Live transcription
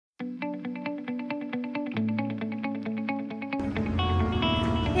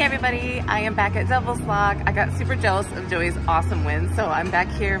Hey everybody, I am back at Devil's Lock. I got super jealous of Joey's awesome win, so I'm back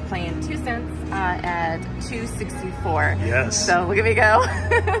here playing 2 cents at 264. Yes. So look at me go.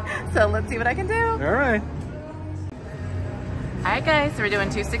 So let's see what I can do. All right. Alright guys, so we're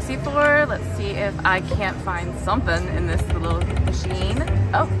doing 264. Let's see if I can't find something in this little machine.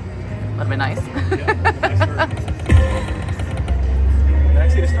 Oh, that'd be nice. Yeah, nice start.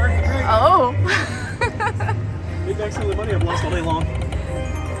 Backseat to start the drink. Oh. Big backseat of the money I've lost all day long.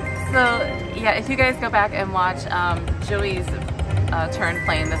 So yeah, if you guys go back and watch Joey's turn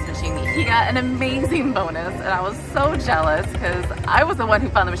playing this machine, he got an amazing bonus, and I was so jealous because I was the one who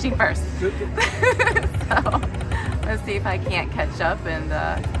found the machine first. So let's see if I can't catch up and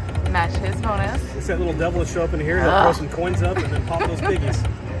match his bonus. It's that little devil to show up in here. He'll throw some coins up and then pop those piggies.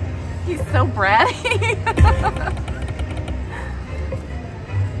 He's so bratty.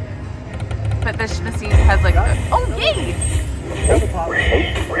 But this machine has like, oh yay! Double pop.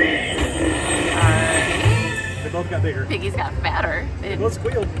 Alright. They both got bigger. Piggies got fatter. They both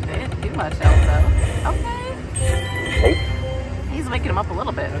squealed. They didn't do much else though. Okay. He's waking him up a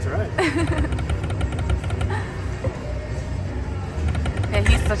little bit. That's right. Yeah,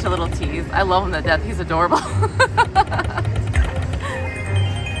 he's such a little tease. I love him to death. He's adorable.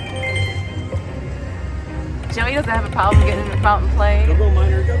 Joey doesn't have a problem getting in the fountain play. Go,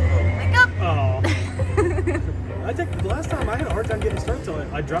 miner, go. Wake up! Oh. I think the last time I had a hard time getting started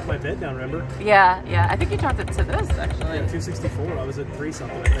until I dropped my bed down, remember? Yeah, yeah. I think you dropped it to this actually. Yeah, 264. I was at 3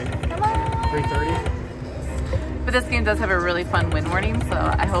 something, I think. Come on. 330. But this game does have a really fun win warning, so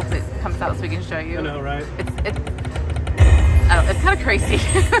I hope it comes out so we can show you. I know, right? It's kind of crazy.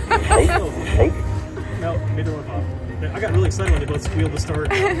 No, neither one pop. I got really excited when they both squealed to start.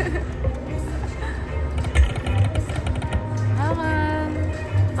 Come on.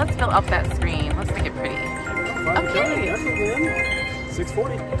 Let's fill up that screen. Let's make it pretty. Okay. That's a win.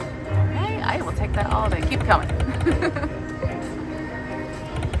 640. Alright, I will take that all day. Keep coming.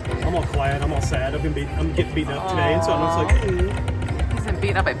 I'm all quiet. I'm all sad. I'm getting beaten up today, and so I'm just like, He's been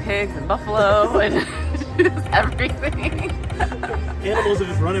beaten up by pigs and buffalo and just everything. Animals are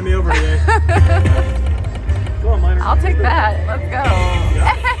just running me over today. Come on, miner. I'll take that. Let's go.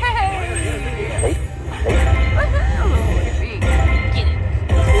 Yeah. Hey! Woohoo! Look at me. Get it.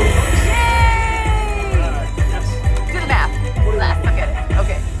 Yes. Do the math. Last.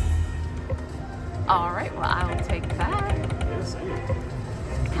 Okay. Alright, well I'll take that. Yes, I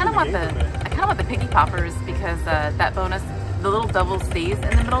kind of want the piggy poppers because that bonus, the little double stays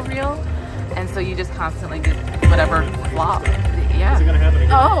in the middle reel, and so you just constantly do whatever flop. Yeah. Is it gonna happen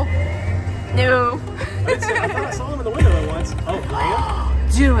again? Oh no! I thought I saw him in the window once. Oh,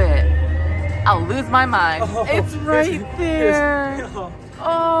 Grant? Do it. I'll lose my mind. Oh, it's right there.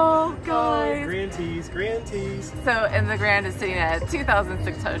 Oh, guys. Grand tease, grand tease. So, and the grand is sitting at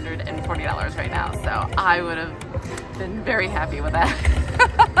 $2,640 right now. So I would have been very happy with that.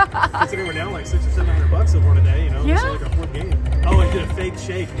 Considering we're down like $600 or $700 so far today, you know, Yeah. it's like our 4th game. Oh, it did a fake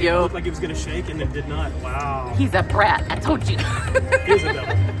shake. It Yo. looked like it was gonna shake and then did not. Wow. He's a brat. I told you. He's a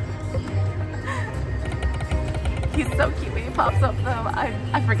devil. He's so cute when he pops up, though.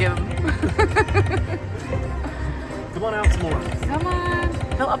 I forgive him. Come on out some more. Come on.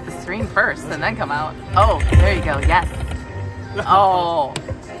 Fill up the stream first and then come out. Oh, there you go. Yes. Oh.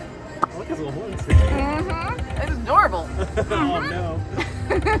 I like his little horns. It's adorable. Oh, no.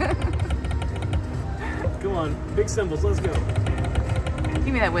 Come on. Big symbols. Let's go.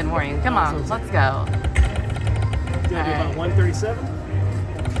 Give me that win warning. Come on. Let's go. It's gonna be about 137.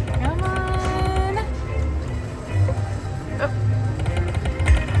 Come on. Oh.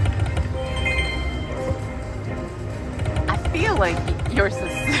 I feel like yours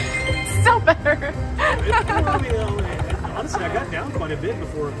is still better. Honestly, I got down quite a bit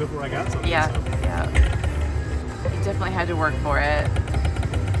before I got something. Yeah, so. yeah. You definitely had to work for it.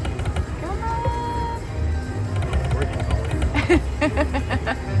 Come on.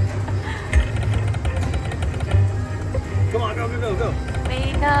 Come on, go.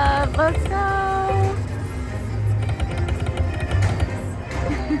 Wake up, let's go.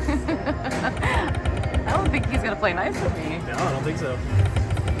 I don't think he's gonna play nice with me. No, I don't think so.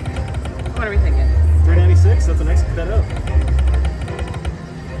 What are we thinking? 396, that's the next bet up.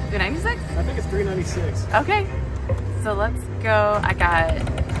 296? I think it's 396. Okay, so let's go. I got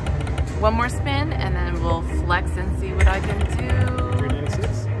one more spin and then we'll flex and see what I can do.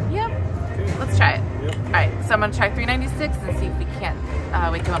 396? Yep. Okay. Let's try it. Yep. Alright, so I'm gonna try 396 and see if we can't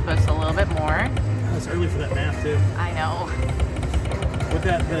wake him up just a little bit more. Oh, it's early for that math too. I know. With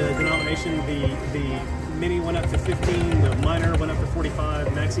that, the denomination, the mini went up to 15, the minor went up to 45,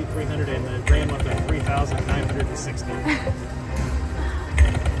 maxi 300, and the grand went up to 3,960.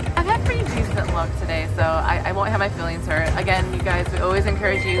 I've had pretty decent luck today, so I won't have my feelings hurt. Again, you guys, we always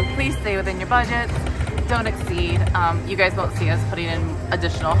encourage you, please stay within your budgets. Don't exceed. You guys won't see us putting in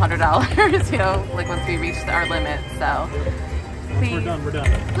additional $100, you know, like once we reach our limit. So please, we're done.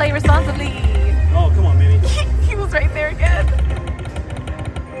 Play responsibly. Oh, come on, Minnie. He was right there again.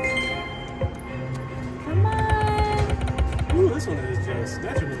 Come on. Ooh, this one is just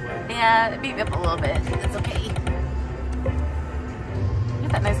naturally wet. Yeah, it beat me up a little bit. It's okay. You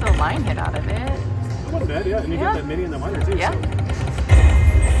got that nice little line hit out of it. It wasn't bad, yeah. And you got that mini and the minor too. Yeah. So.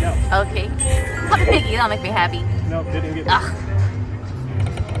 Yeah. Okay. Pop a piggy, that'll make me happy. No, didn't get Ugh.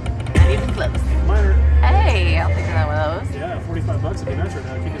 Not even close. Minor. Hey, I'll take another one of those. Yeah, $45 would be nice right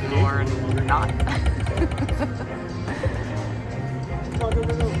now. Keep it in the game for a little longer. Not. Come on, go.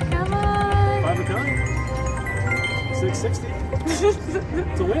 Come on. 5 a time. 660.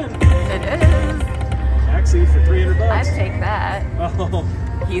 It's a win. It is. Maxi for $300. I'd take that. Oh.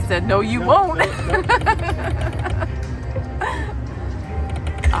 He said, no, you No, won't. no.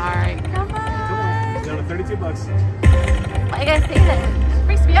 Alright, come on. Down to $32. Why you guys say that? It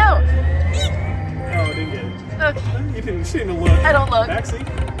freaks me out. Oh, I didn't get it. Okay. You didn't look. I don't look. Maxi.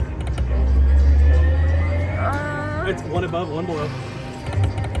 It's one above, one below.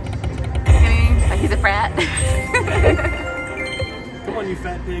 He's a frat. Come on, you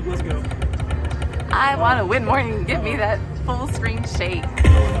fat pig. Let's go. I want to win more than give me that full screen shake.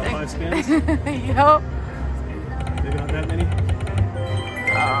 About 5 spins. Yup. Maybe not that many.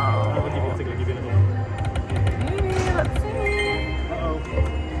 Oh. I think I'll give you another one. Maybe. Let's see. Uh-oh.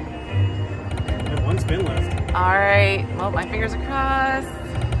 I have 1 spin left. Alright. Well, my fingers are crossed.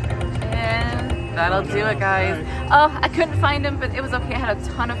 And that'll do it, guys. Right. Oh, I couldn't find him, but it was okay. I had a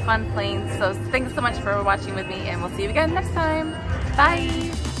ton of fun playing. So thanks so much for watching with me, and we'll see you again next time.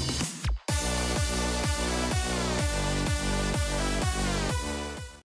 Bye.